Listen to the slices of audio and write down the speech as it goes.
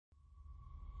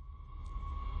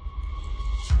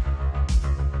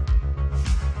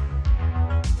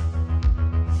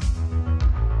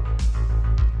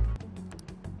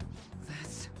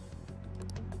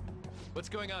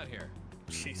going on here?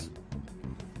 Jeez.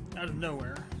 Out of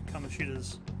nowhere,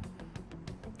 Kamoshida's...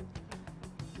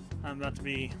 I'm about to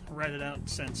be ratted out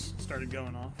since started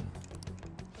going off.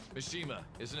 Mishima,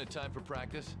 isn't it time for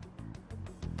practice?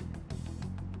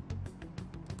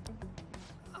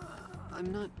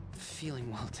 I'm not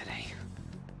feeling well today.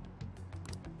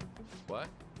 What?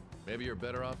 Maybe you're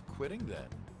better off quitting then.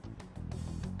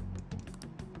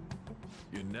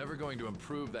 You're never going to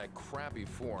improve that crappy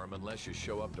form unless you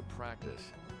show up to practice.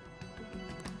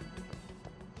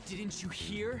 Didn't you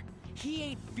hear? He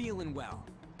ain't feeling well.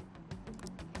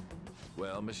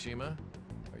 Well, Mishima,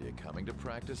 are you coming to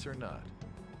practice or not?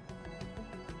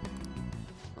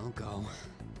 I'll go.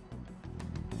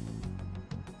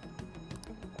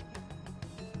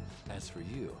 As for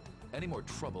you, any more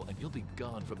trouble and you'll be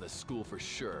gone from this school for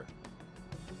sure.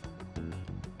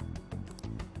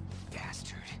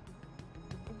 Bastard.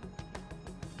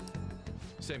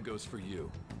 Same goes for you.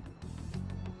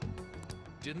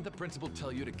 Didn't the principal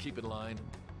tell you to keep in line?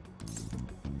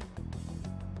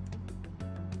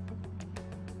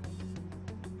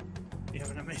 You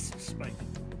have an amazing spike.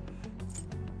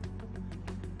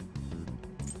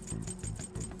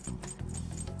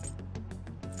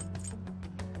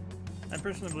 I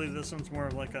personally believe this one's more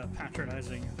of like a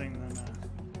patronizing thing than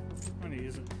I'm gonna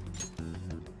use it.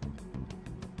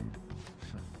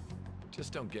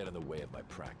 Just don't get in the way of my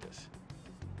practice.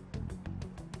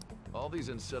 All these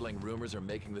unsettling rumors are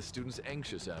making the students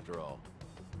anxious after all.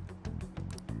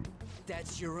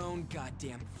 That's your own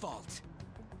goddamn fault.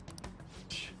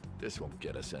 This won't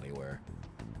get us anywhere.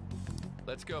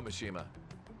 Let's go, Mishima.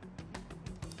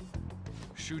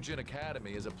 Shujin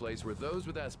Academy is a place where those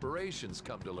with aspirations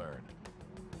come to learn.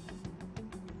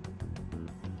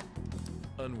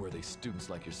 Unworthy students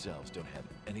like yourselves don't have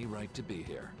any right to be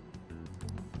here.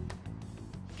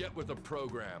 Get with the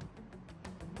program.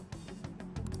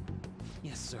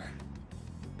 Yes, sir.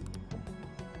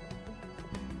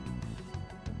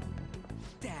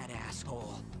 That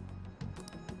asshole.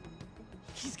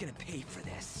 He's gonna pay for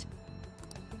this.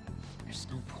 There's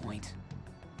no point.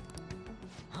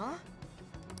 Huh?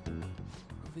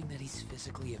 Proving that he's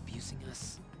physically abusing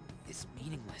us is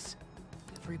meaningless.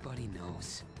 Everybody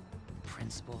knows. The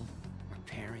principal, our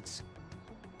parents,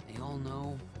 they all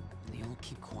know, and they all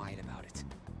keep quiet about it.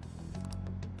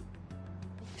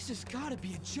 This has gotta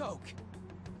be a joke.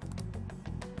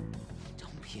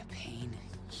 Don't be a pain.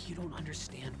 You don't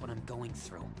understand what I'm going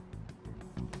through.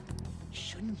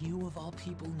 Shouldn't you, of all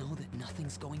people, know that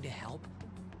nothing's going to help?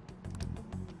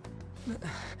 Damn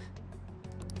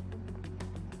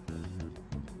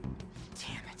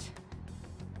it.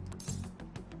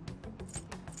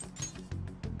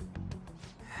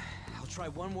 I'll try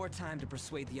one more time to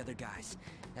persuade the other guys.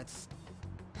 That's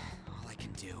all I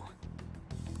can do.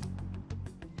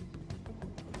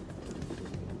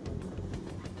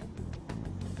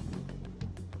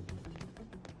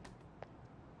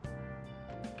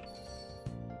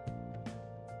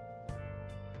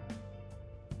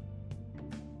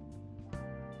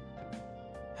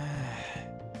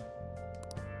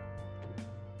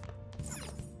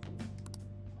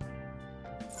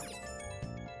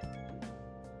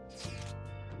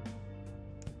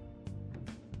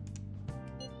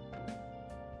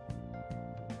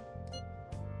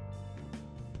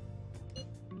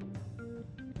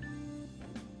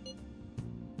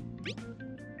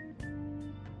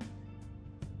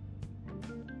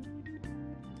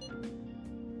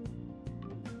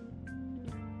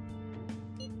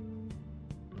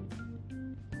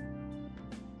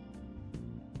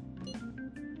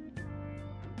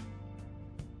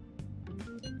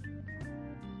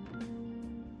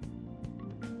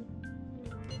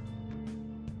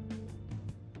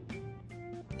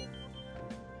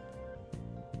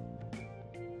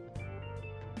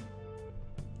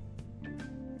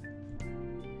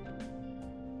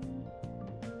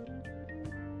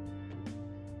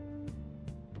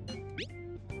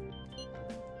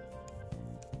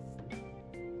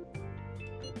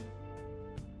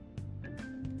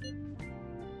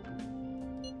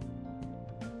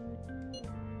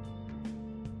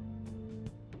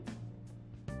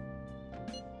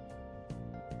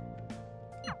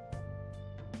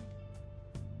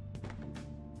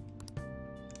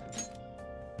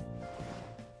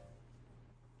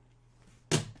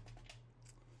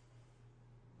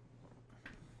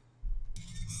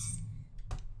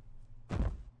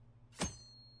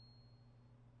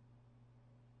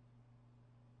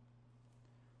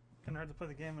 Kinda hard to play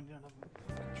the game when you don't have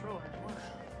a controller anymore.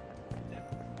 Damn it.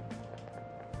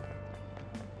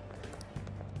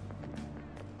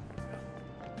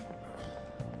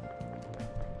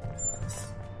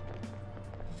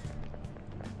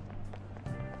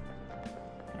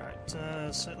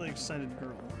 Slightly excited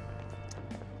girl.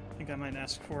 I think I might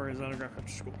ask for his autograph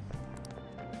after school.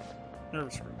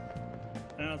 Nervous girl.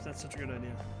 I don't know if that's such a good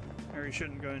idea. Or you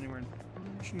shouldn't go anywhere.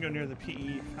 Shouldn't go near the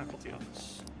PE faculty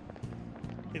office.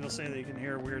 People say they can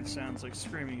hear weird sounds like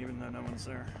screaming even though no one's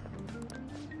there.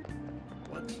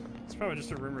 What? It's probably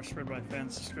just a rumor spread by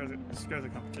fans to scare the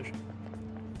competition.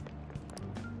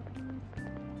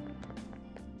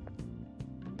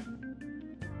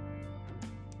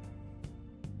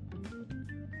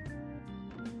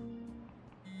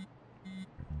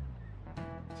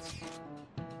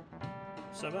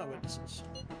 So about witnesses.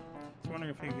 I was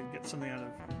wondering if we could get something out of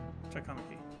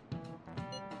Takamaki.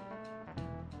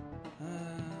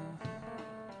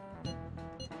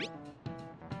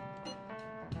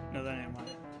 No, that ain't why.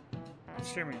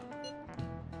 Just hear me out.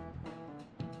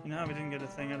 You know how we didn't get a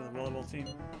thing out of the volleyball team?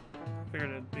 I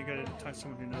figured it'd be good to talk to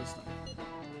someone who knows them.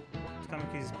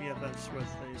 Takamaki's BFFs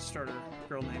with a starter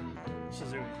girl named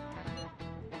Suzuki.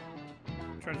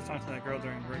 I tried to talk to that girl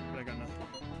during break, but I got nothing.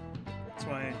 That's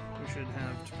why we should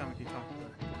have Takamaki talk with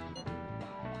her.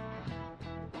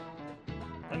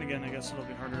 Then again, I guess it'll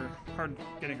be hard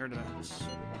getting her to notice.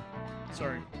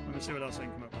 Sorry, let me see what else I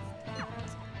can come up with.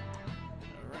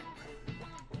 Alright.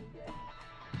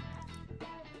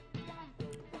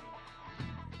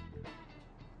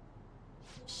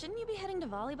 Shouldn't you be heading to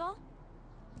volleyball?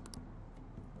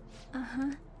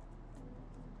 Uh-huh.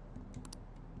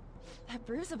 That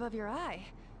bruise above your eye.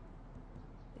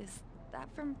 Is that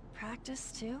from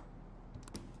practice, too?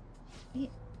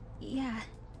 Yeah.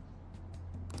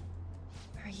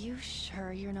 Are you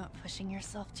sure you're not pushing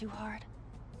yourself too hard?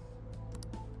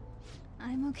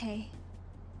 I'm okay.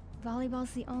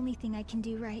 Volleyball's the only thing I can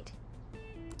do right.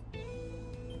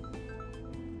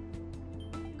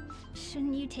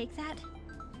 Shouldn't you take that?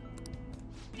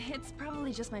 It's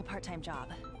probably just my part-time job,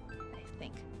 I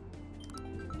think.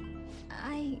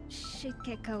 I should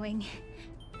get going.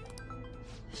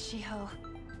 Shiho.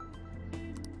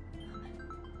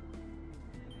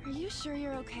 Are you sure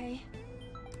you're okay?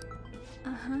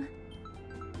 Uh-huh.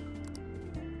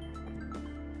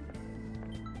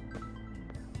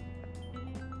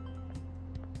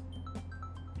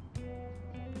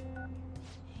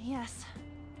 Yes.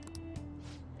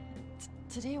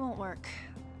 Today won't work.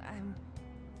 I'm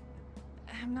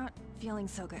not feeling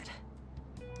so good.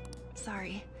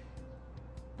 Sorry.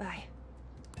 Bye.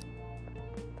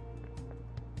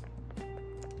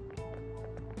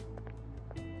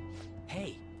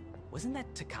 Hey, wasn't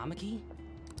that Takamaki?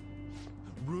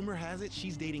 Rumor has it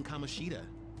she's dating Kamoshida.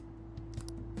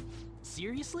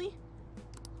 Seriously?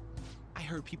 I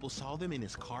heard people saw them in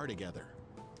his car together.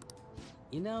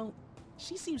 You know,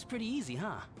 she seems pretty easy,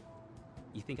 huh?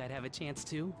 You think I'd have a chance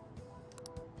too?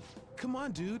 Come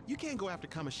on, dude. You can't go after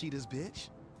Kamoshida's bitch.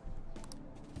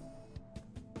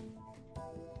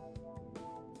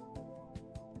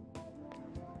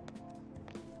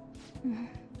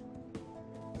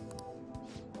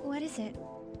 What is it?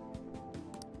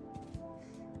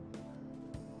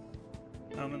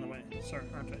 I'm in the way. Sorry,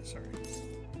 aren't I? Sorry.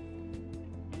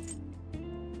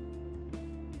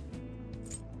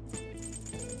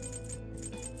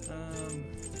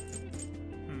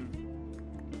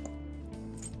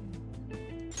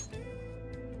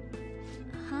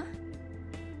 Huh?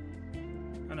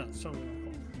 Oh no, it's totally my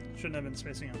fault. Shouldn't have been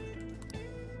spacing out like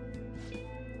that.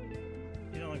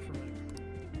 You don't look familiar.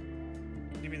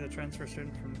 Could you be the transfer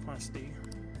student from Class D?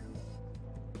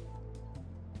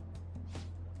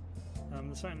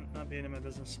 This might not be any of my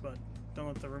business, but don't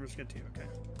let the rumors get to you, okay?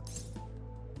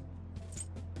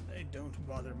 They don't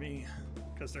bother me,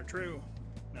 because they're true.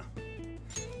 No.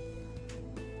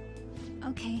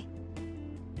 Okay.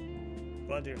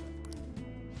 Glad to hear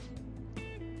that.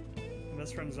 My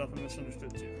best friend is often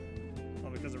misunderstood too.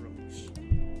 All because of rumors.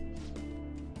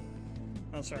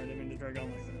 Oh, sorry, I didn't mean to drag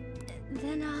on like that.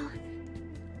 Then I'll...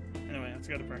 Anyway, let's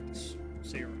go to practice.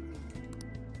 See you around.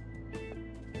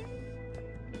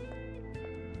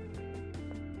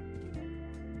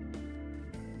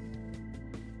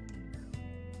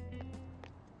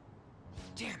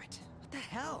 Damn it! What the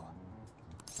hell?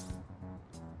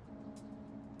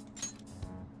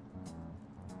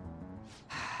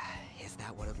 Is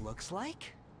that what it looks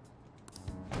like?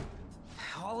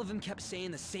 All of them kept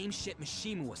saying the same shit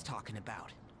Mishima was talking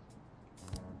about.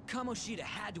 Kamoshida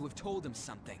had to have told him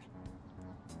something.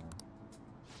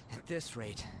 At this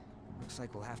rate, looks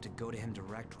like we'll have to go to him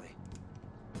directly.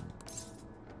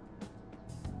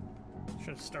 Should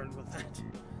have started with that.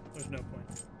 There's no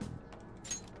point.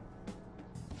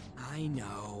 I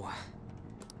know.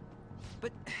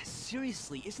 But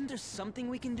seriously, isn't there something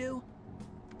we can do?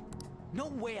 No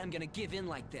way I'm gonna give in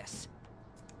like this.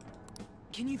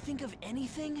 Can you think of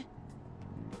anything?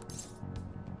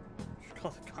 Should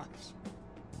call the cops.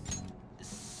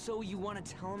 So you want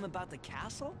to tell them about the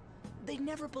castle? They'd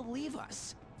never believe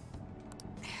us.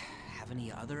 Have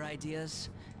any other ideas?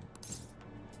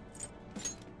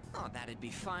 Oh, that'd be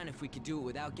fine if we could do it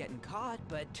without getting caught,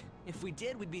 but if we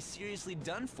did, we'd be seriously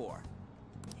done for.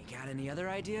 You got any other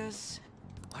ideas?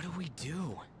 What do we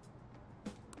do?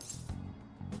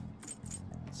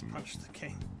 Let's punch the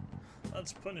king.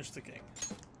 Let's punish the king.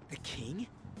 The king?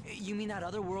 You mean that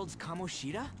other world's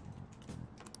Kamoshida?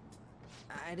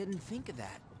 I didn't think of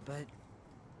that, but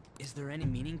is there any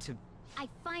meaning to... I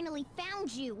finally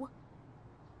found you!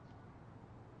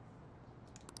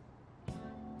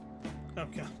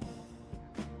 Okay.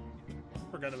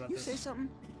 Forgot about You this. say something?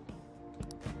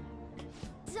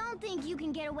 Don't think you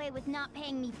can get away with not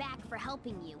paying me back for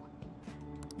helping you.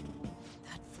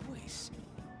 That voice...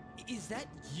 Is that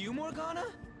you, Morgana?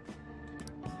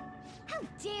 How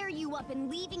dare you up and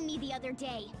leaving me the other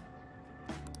day?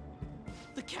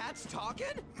 The cat's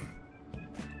talking?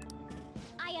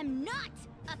 I am not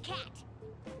a cat!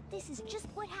 This is just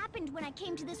what happened when I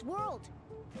came to this world.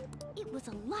 It was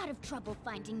a lot of trouble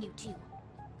finding you two.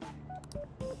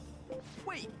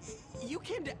 Wait, you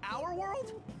came to our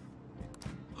world?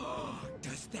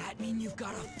 Does that mean you've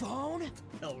got a phone?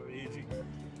 Hell, Luigi.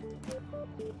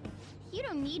 You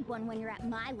don't need one when you're at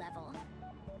my level.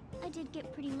 I did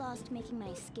get pretty lost making my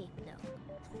escape,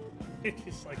 though.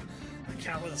 He's like a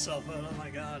cat with a cell phone. Oh my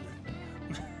god.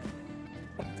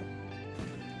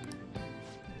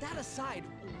 That aside,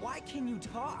 why can you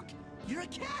talk? You're a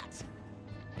cat!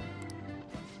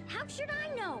 How should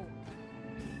I know?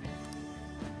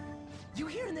 You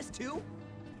hearing this too?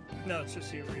 No, it's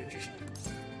just you, Luigi.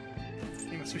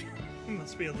 He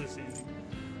must be hallucinating.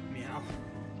 Meow.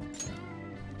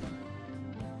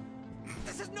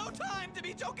 This is no time to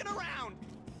be joking around!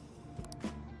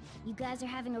 You guys are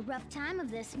having a rough time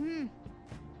of this,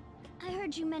 I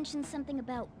heard you mention something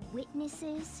about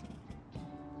witnesses.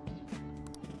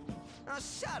 Oh,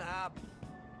 shut up!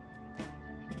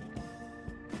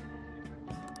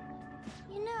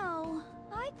 You know,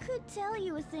 I could tell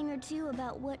you a thing or two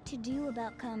about what to do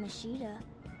about Kamoshida.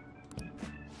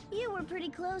 You were pretty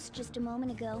close just a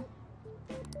moment ago.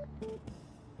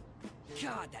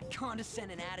 God, that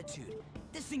condescending attitude.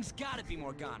 This thing's gotta be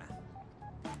Morgana.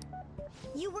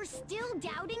 You were still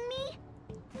doubting me?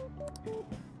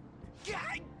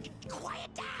 Quiet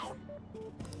down!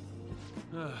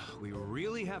 We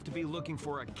really have to be looking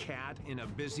for a cat in a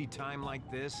busy time like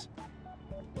this?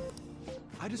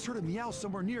 I just heard a meow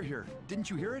somewhere near here. Didn't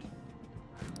you hear it?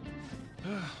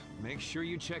 Make sure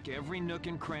you check every nook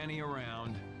and cranny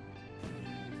around.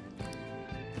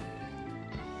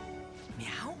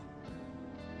 Meow?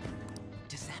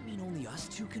 Does that mean only us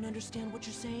two can understand what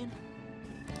you're saying?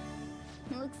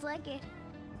 Looks like it.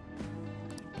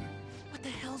 What the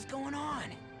hell's going on?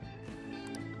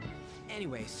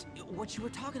 Anyways, what you were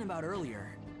talking about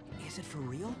earlier, is it for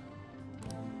real?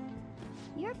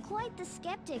 You're quite the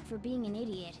skeptic for being an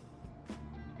idiot.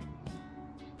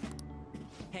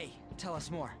 Hey, tell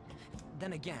us more.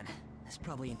 Then again, this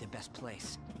probably ain't the best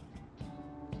place.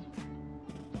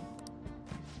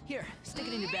 Here, stick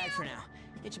it in your bag for now.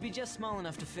 It should be just small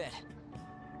enough to fit.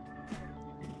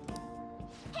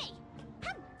 Hey!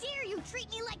 How dare you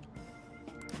treat me like...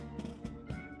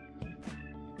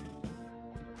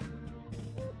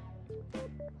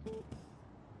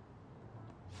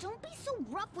 Don't be so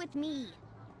rough with me!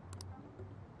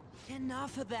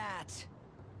 Enough of that!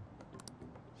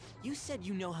 You said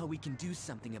you know how we can do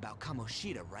something about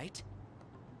Kamoshida, right?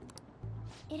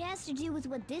 It has to do with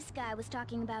what this guy was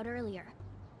talking about earlier.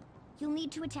 You'll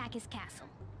need to attack his castle.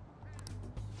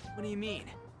 What do you mean?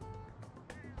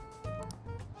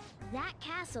 That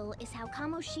castle is how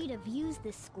Kamoshida views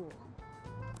this school.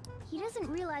 He doesn't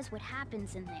realize what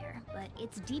happens in there, but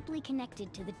it's deeply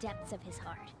connected to the depths of his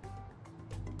heart.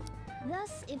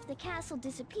 Thus, if the castle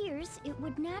disappears, it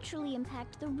would naturally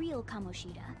impact the real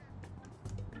Kamoshida.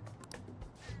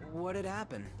 What'd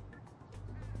happen?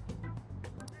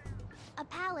 A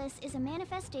palace is a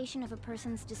manifestation of a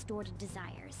person's distorted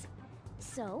desires.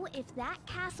 So, if that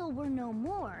castle were no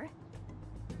more...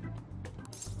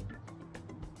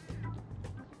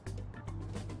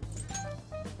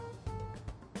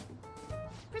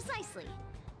 Precisely.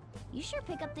 You sure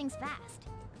pick up things fast.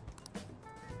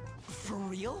 For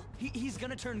real? He's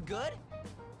gonna turn good?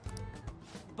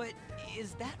 But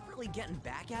is that really getting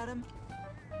back at him?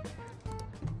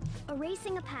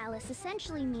 Erasing a palace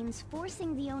essentially means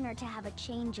forcing the owner to have a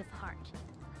change of heart.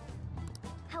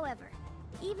 However,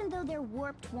 even though their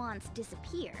warped wants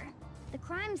disappear, the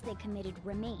crimes they committed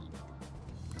remain.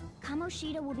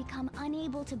 Kamoshida will become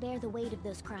unable to bear the weight of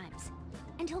those crimes,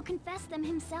 and he'll confess them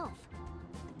himself.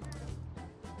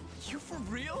 You for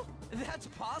real? That's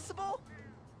possible?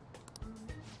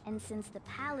 And since the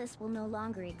palace will no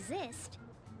longer exist,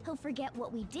 he'll forget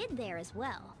what we did there as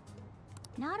well.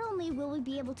 Not only will we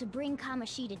be able to bring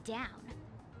Kamoshida down,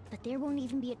 but there won't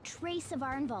even be a trace of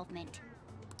our involvement.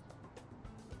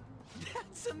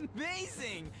 That's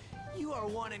amazing! You are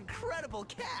one incredible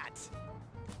cat!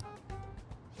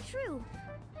 True,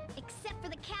 except for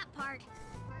the cat part.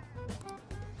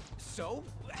 So,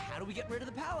 how do we get rid of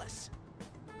the palace?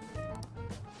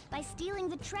 By stealing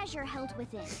the treasure held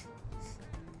within.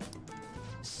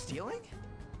 Stealing?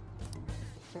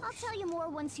 I'll tell you more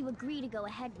once you agree to go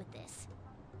ahead with this.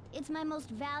 It's my most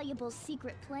valuable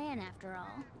secret plan, after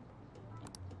all.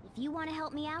 If you want to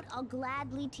help me out, I'll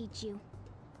gladly teach you.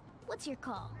 What's your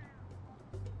call?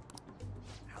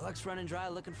 Our luck's running dry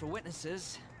looking for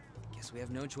witnesses. Guess we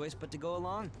have no choice but to go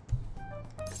along.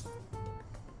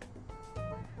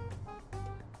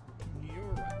 You're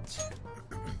right.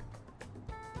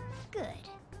 Good.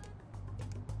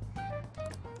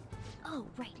 Oh,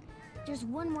 right. There's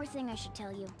one more thing I should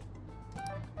tell you.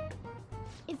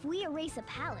 If we erase a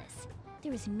palace,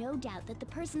 there is no doubt that the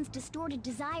person's distorted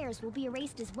desires will be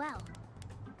erased as well.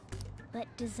 But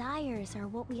desires are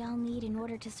what we all need in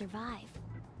order to survive.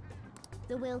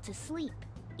 The will to sleep,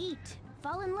 eat,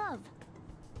 fall in love.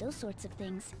 Those sorts of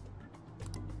things.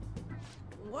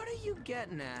 What are you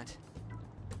getting at?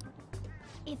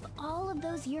 If all of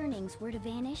those yearnings were to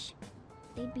vanish,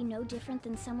 they'd be no different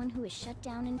than someone who is shut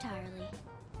down entirely.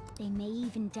 They may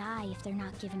even die if they're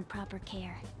not given proper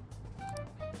care.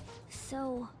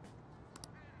 So...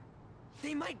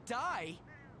 They might die?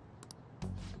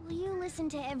 will you listen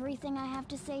to everything I have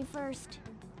to say first?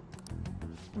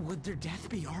 Would their death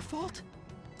be our fault?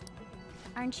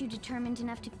 Aren't you determined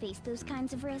enough to face those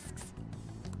kinds of risks?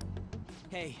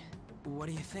 Hey, what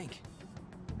do you think?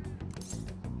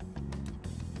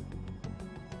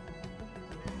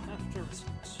 After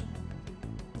results.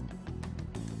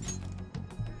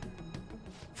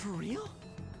 For real?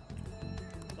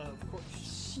 Of course.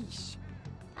 Sheesh.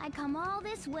 I come all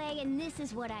this way and this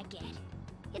is what I get.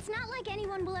 It's not like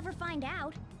anyone will ever find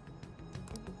out.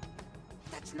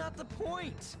 That's not the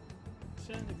point!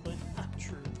 Technically not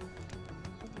true.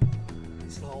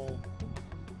 It's the whole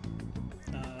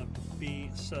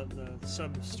the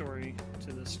sub-story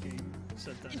to this game.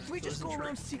 Except that If we it just isn't go true.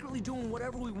 around secretly doing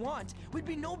whatever we want, we'd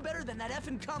be no better than that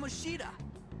effing Kamoshida!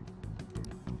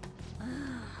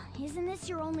 Isn't this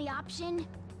your only option?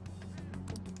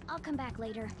 I'll come back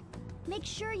later. Make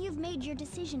sure you've made your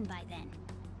decision by then.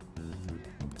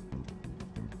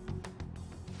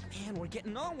 Man, we're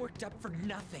getting all worked up for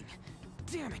nothing.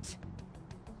 Damn it!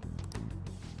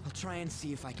 I'll try and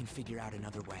see if I can figure out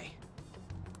another way.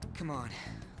 Come on,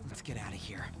 let's get out of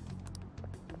here.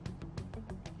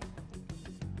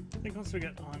 I think once we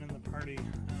get on in the party,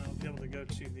 we'll be able to go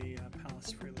to the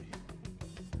palace freely.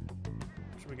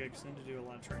 Which we get extended to do a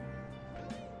lot of training.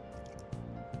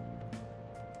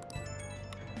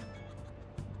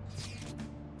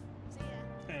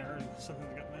 Hey, I heard something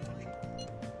that got my attention.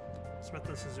 It's about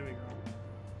the Suzui girl.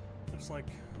 Looks like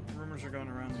rumors are going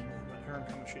around about her and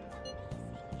Kamoshida.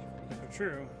 If they're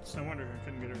true, it's no wonder I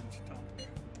couldn't get her to talk.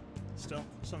 Still,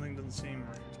 something doesn't seem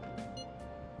right.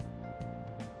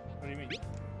 What do you mean?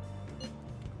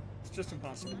 It's just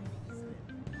impossible.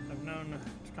 I've known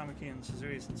Takamaki and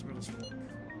Suzui since middle school.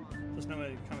 There's no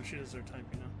way Kamoshida's their type,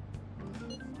 you know?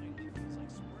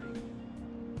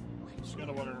 Just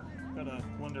gotta wonder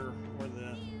where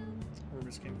the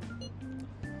rumors came from.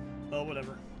 Well,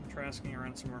 whatever. I'll try asking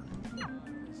around some more.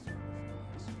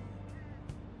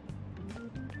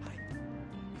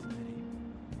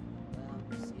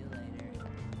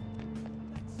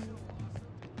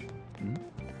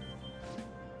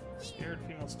 Scared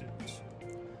female students.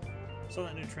 Saw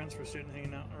that new transfer student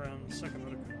hanging out around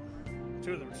Sakamoto. The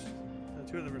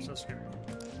two of them are so scary.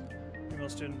 Female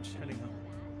student heading home.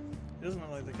 He doesn't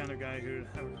look like the kind of guy who'd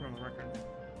have a criminal record.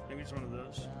 Maybe he's one of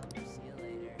those.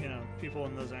 You know, people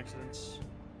in those accidents.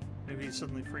 Maybe he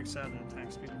suddenly freaks out and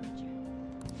attacks people.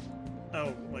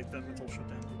 Oh, like that mental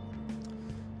shutdown.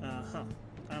 Huh.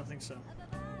 I don't think so.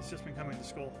 He's just been coming to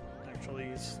school. Actually,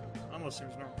 he's almost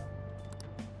seems normal.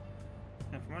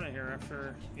 And from what I hear,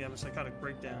 after you have a psychotic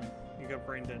breakdown, you go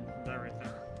brain dead and die right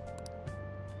there.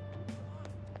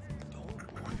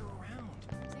 Don't wander around.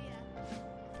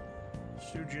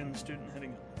 Shujin student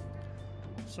heading up.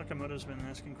 Sakamoto's been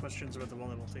asking questions about the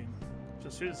volleyball team.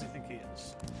 Just who does he think he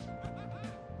is?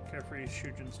 Carefree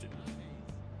Shujin student.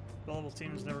 The volleyball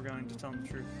team is never going to tell him the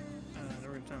truth.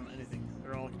 Never going to tell him anything.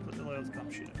 They're all completely loyal to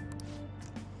Kamoshida.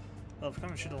 Well, if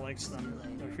Kamoshida likes them,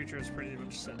 their future is pretty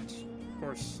much set. Of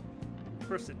course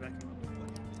they'd back him up.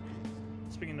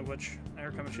 Speaking of which, I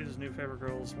heard Kamoshida's new favorite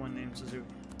girl is one named Suzuki.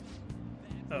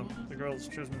 Oh, the girl's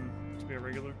chosen to be a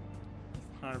regular?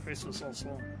 Her face was all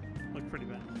swollen. Looked pretty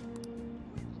bad.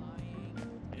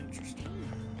 Interesting.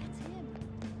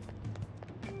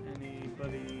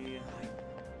 Anybody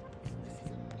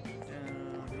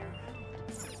down here?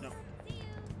 No.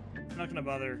 I'm not gonna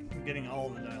bother getting all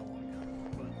the dialogue,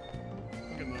 but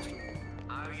I'll get most of it.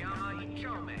 Aoyama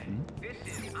Ichome. This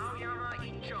is Aoyama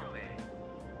Ichome.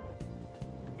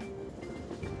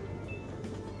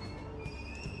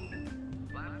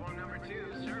 Platform number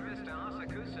 2, service to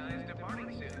Asakusa is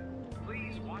departing soon.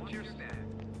 Please watch your step.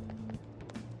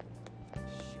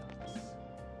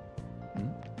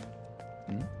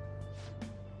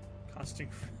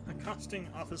 Accosting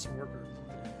office worker.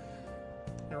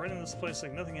 You're running this place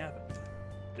like nothing happened.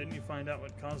 Didn't you find out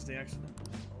what caused the accident?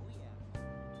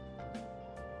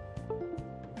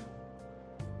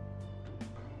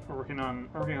 We're working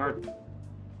hard.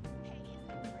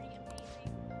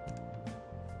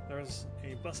 There was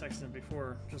a bus accident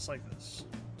before, just like this.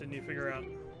 Didn't you figure out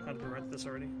how to prevent this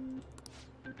already?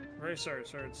 Very sorry,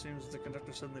 sir. It seems the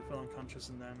conductor suddenly fell unconscious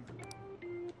and then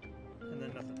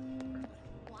nothing, apparently.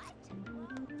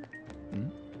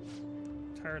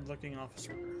 Tired-looking office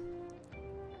worker.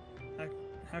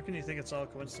 How can you think it's all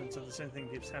coincidence if the same thing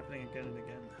keeps happening again and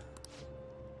again?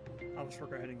 Office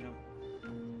worker heading home.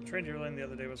 The train you were in the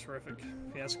other day was horrific.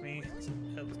 If you ask me, it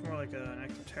looked more like an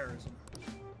act of terrorism.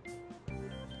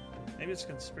 Maybe it's a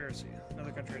conspiracy.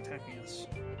 Another country attacking us.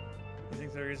 You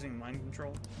think they're using mind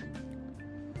control?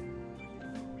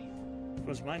 If it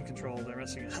was mind control, they're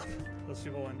messing it up. Those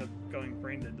people end up going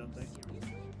brain dead, don't they?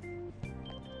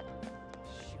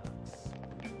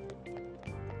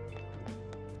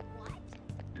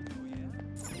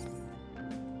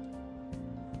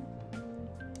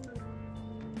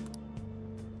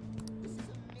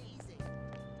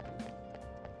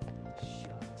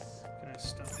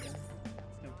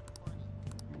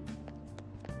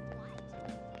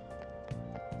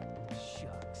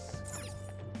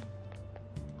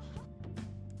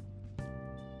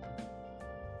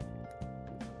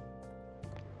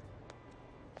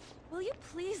 Will you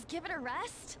please give it a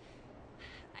rest?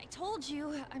 I told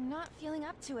you, I'm not feeling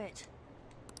up to it.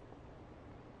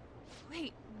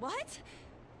 Wait, what?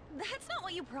 That's not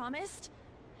what you promised.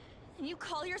 And you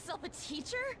call yourself a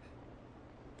teacher?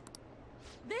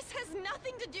 This has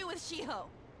nothing to do with Shiho.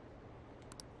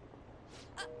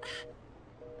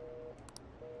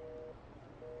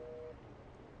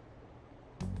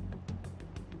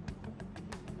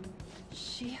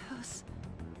 Shiho's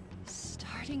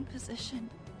starting position.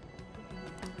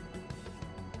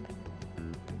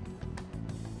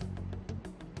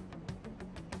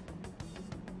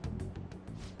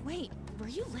 Wait, were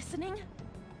you listening?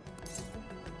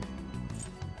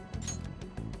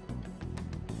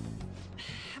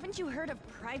 Haven't you heard of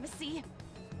privacy?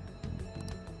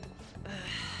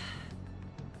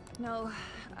 No,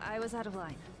 I was out of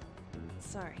line.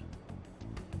 Sorry.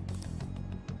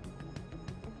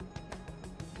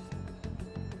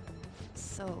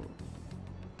 So,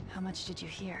 how much did you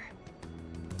hear?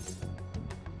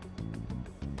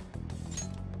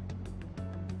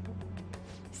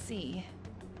 See,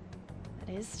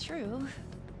 that is true.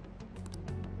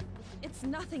 It's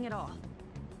nothing at all.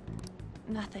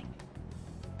 Nothing.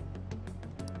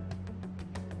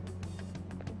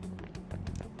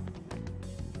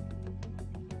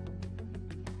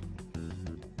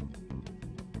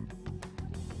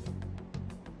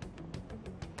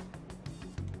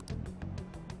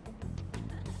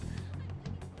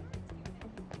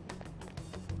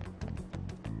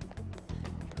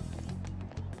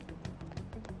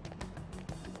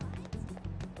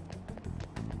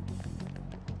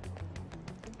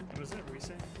 Was that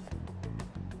Rise?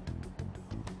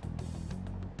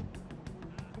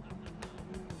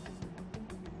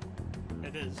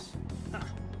 It is. Ha!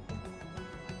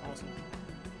 Awesome.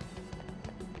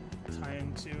 Tie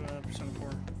into Persona 4.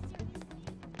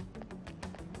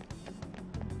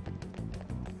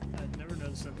 I'd never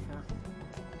noticed that before. Cool.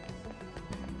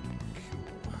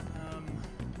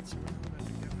 Let's see where I'm going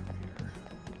to go from here.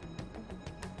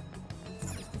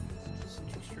 Just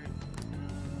straight.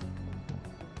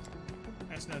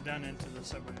 No, down into the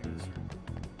subway, I guess.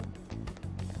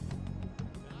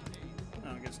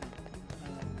 Oh, I guess not.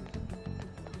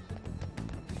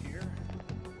 Up here?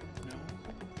 No.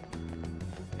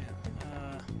 Yeah.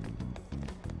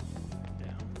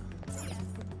 Down.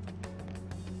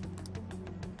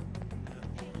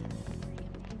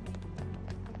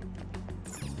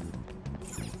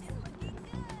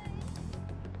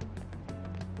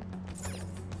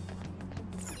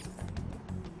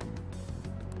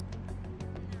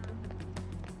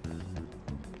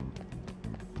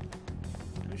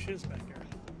 she is back here.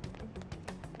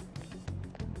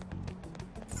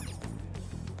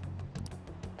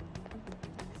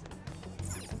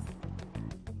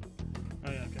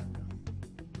 Oh yeah, okay.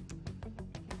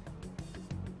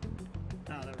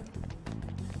 Ah, there we go.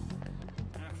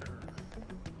 After her.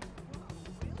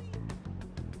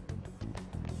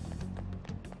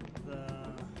 The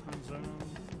Hanzoman?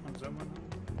 Hanzoman.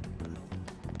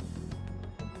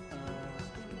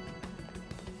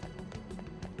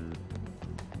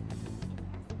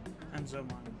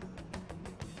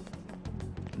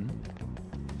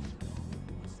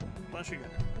 Bless you guys.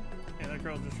 Yeah, that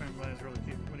girl just ran by is really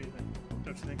cute. What do you think?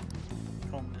 Don't you think?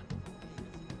 Call them in.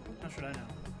 How should I know?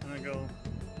 And then go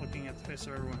looking at the face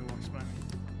of everyone who walks by me.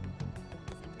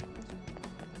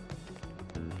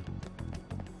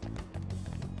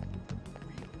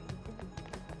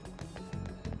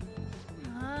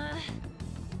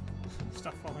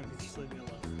 Stop following me, just leave me alone.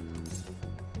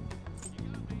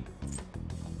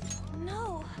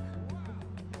 No.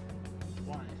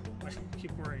 Why? Why do you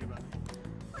keep worrying about me?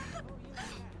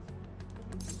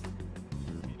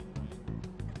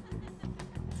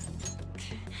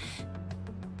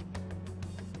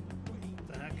 What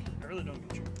the heck? I really don't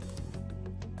get you.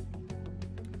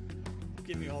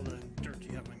 Give me all the dirt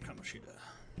you have on Kamoshida.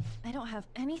 I don't have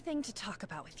anything to talk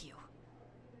about with you.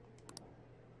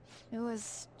 It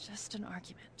was just an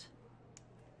argument.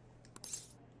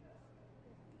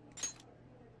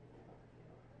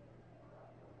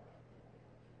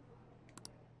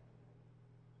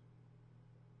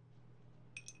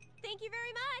 Thank you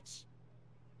very much!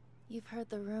 You've heard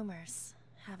the rumors,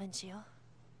 haven't you?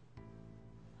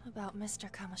 About Mr.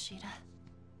 Kamoshida.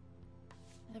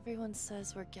 Everyone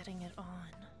says we're getting it on.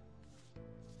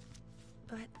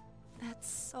 But that's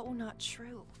so not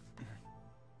true.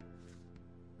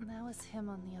 That was him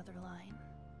on the other line.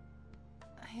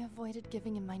 I avoided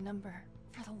giving him my number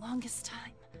for the longest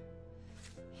time.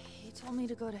 He told me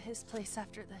to go to his place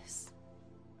after this.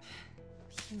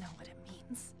 You know what it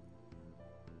means.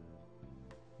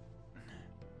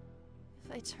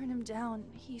 If I turn him down,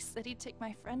 he said he'd take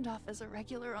my friend off as a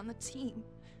regular on the team.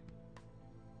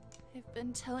 I've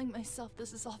been telling myself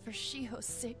this is all for Shiho's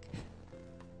sake.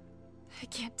 I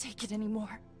can't take it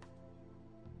anymore.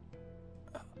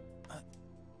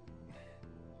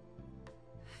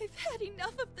 I've had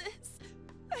enough of this.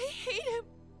 I hate him.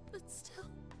 But still,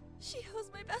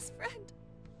 Shiho's my best friend.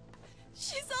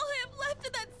 She's all I have left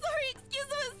in that sorry excuse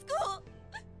of a school.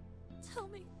 Tell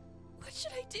me, what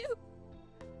should I do?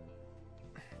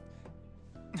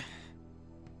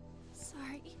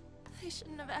 Sorry, I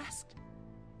shouldn't have asked.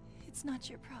 It's not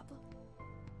your problem.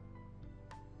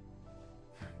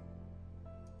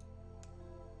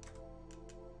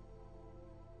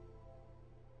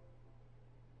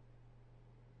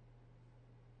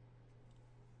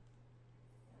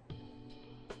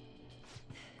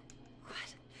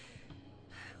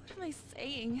 What am I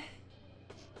saying?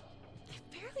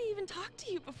 I've barely even talked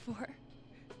to you before.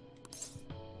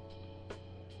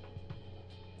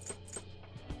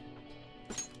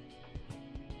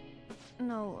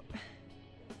 No,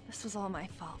 this was all my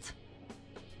fault.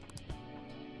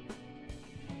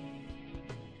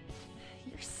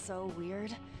 You're so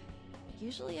weird.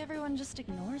 Usually everyone just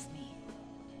ignores me.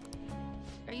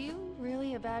 Are you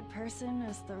really a bad person,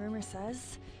 as the rumor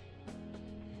says?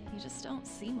 You just don't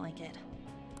seem like it.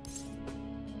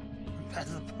 Say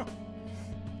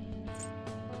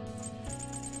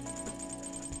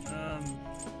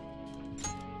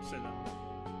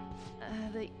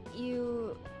that. That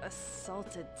you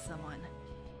assaulted someone.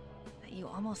 That you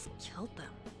almost killed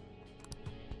them.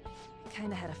 I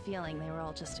kinda had a feeling they were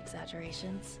all just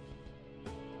exaggerations.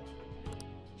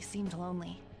 You seemed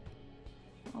lonely.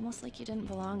 Almost like you didn't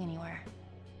belong anywhere.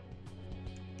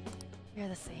 You're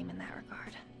the same in that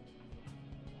regard.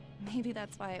 Maybe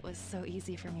that's why it was so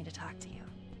easy for me to talk to you.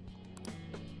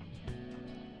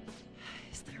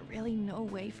 Is there really no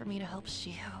way for me to help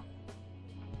Shiho?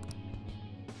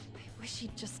 I wish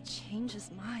he'd just change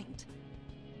his mind.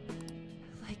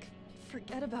 Like,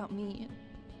 forget about me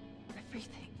and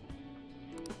everything.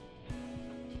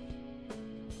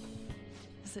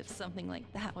 As if something like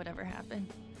that would ever happen.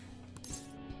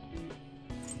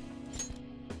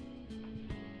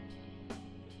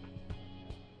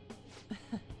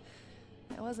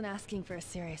 I wasn't asking for a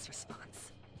serious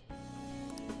response.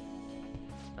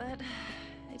 But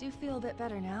I do feel a bit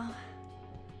better now.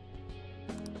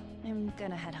 I'm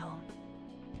gonna head home.